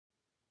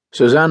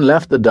Suzanne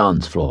left the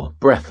dance floor,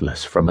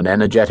 breathless from an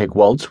energetic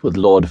waltz with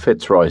Lord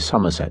Fitzroy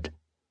Somerset.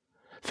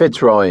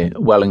 Fitzroy,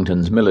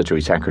 Wellington's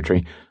military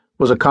secretary,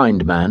 was a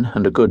kind man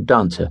and a good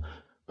dancer,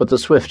 but the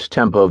swift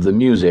tempo of the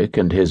music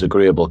and his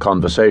agreeable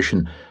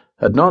conversation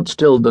had not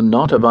stilled the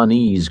knot of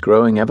unease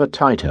growing ever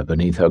tighter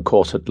beneath her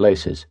corset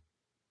laces.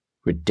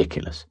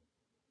 Ridiculous.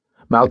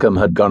 Malcolm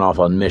had gone off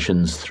on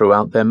missions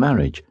throughout their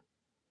marriage.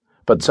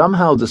 But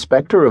somehow the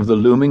spectre of the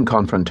looming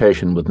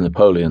confrontation with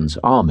Napoleon's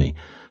army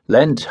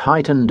lent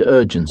heightened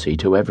urgency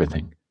to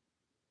everything.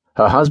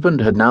 Her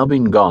husband had now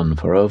been gone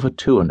for over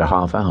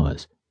 2.5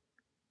 hours.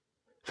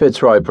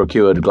 Fitzroy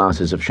procured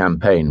glasses of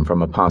champagne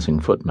from a passing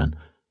footman.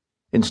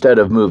 Instead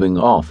of moving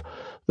off,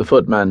 the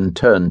footman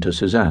turned to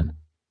Suzanne.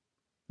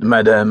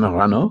 "Madame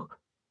Ranocq?"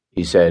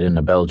 he said in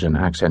a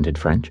Belgian-accented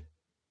French.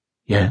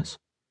 "Yes."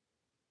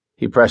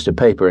 He pressed a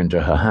paper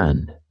into her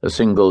hand, a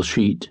single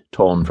sheet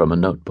torn from a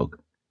notebook.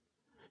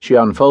 She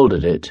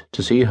unfolded it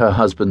to see her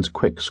husband's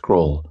quick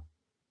scrawl.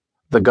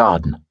 "The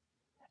garden.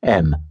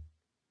 M."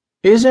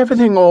 "Is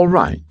everything all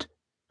right?"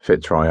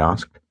 Fitzroy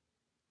asked.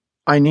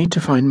 "I need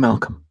to find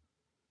Malcolm."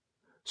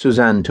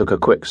 Suzanne took a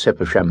quick sip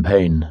of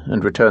champagne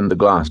and returned the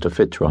glass to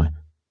Fitzroy.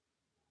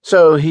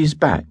 "So he's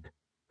back,"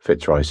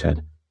 Fitzroy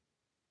said.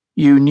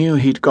 "You knew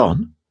he'd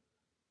gone?"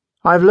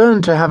 "I've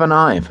learned to have an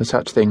eye for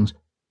such things."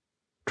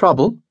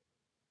 "Trouble?"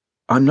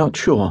 "I'm not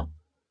sure.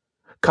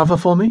 Cover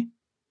for me?"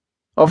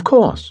 "Of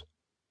course."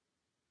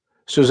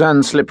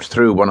 Suzanne slipped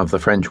through one of the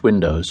French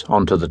windows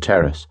onto the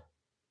terrace.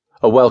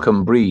 A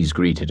welcome breeze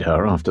greeted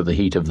her after the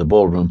heat of the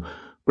ballroom,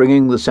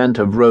 bringing the scent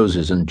of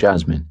roses and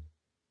jasmine.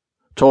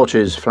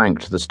 Torches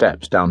flanked the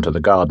steps down to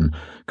the garden,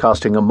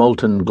 casting a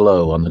molten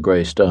glow on the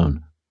grey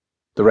stone.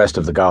 The rest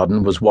of the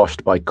garden was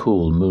washed by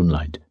cool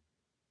moonlight.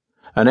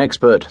 An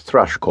expert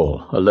thrush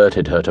call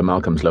alerted her to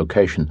Malcolm's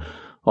location,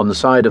 on the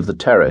side of the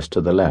terrace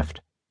to the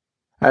left.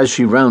 As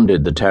she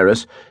rounded the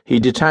terrace, he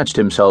detached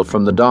himself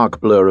from the dark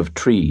blur of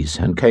trees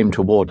and came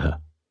toward her.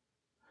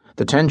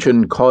 The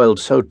tension coiled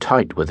so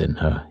tight within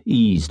her,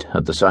 eased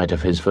at the sight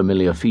of his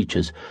familiar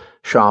features,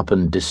 sharp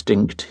and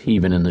distinct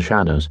even in the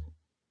shadows.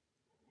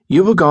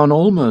 "You were gone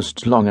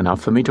almost long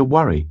enough for me to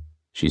worry,"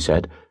 she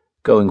said,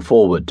 going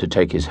forward to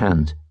take his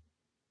hands.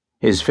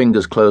 His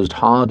fingers closed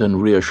hard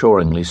and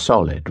reassuringly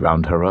solid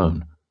round her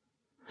own.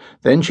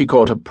 Then she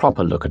caught a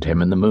proper look at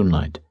him in the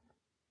moonlight.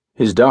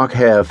 His dark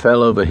hair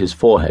fell over his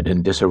forehead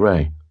in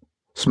disarray.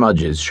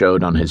 Smudges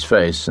showed on his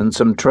face, and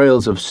some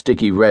trails of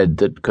sticky red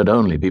that could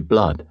only be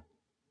blood.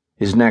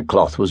 His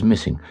neckcloth was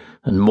missing,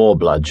 and more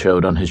blood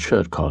showed on his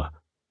shirt collar.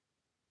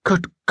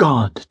 "Good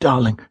God,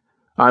 darling,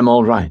 I'm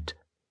all right."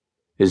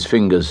 His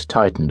fingers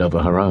tightened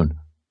over her own.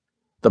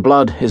 "The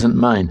blood isn't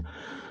mine,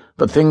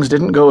 but things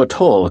didn't go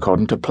at all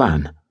according to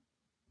plan.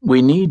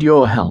 We need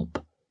your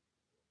help."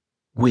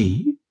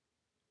 "We?"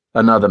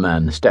 Another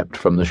man stepped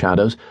from the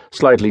shadows,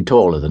 slightly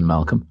taller than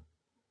Malcolm.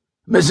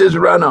 "Mrs.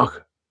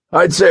 Ranocq,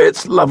 I'd say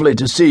it's lovely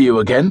to see you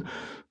again,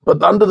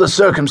 but under the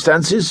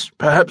circumstances,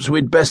 perhaps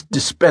we'd best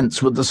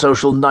dispense with the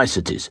social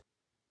niceties."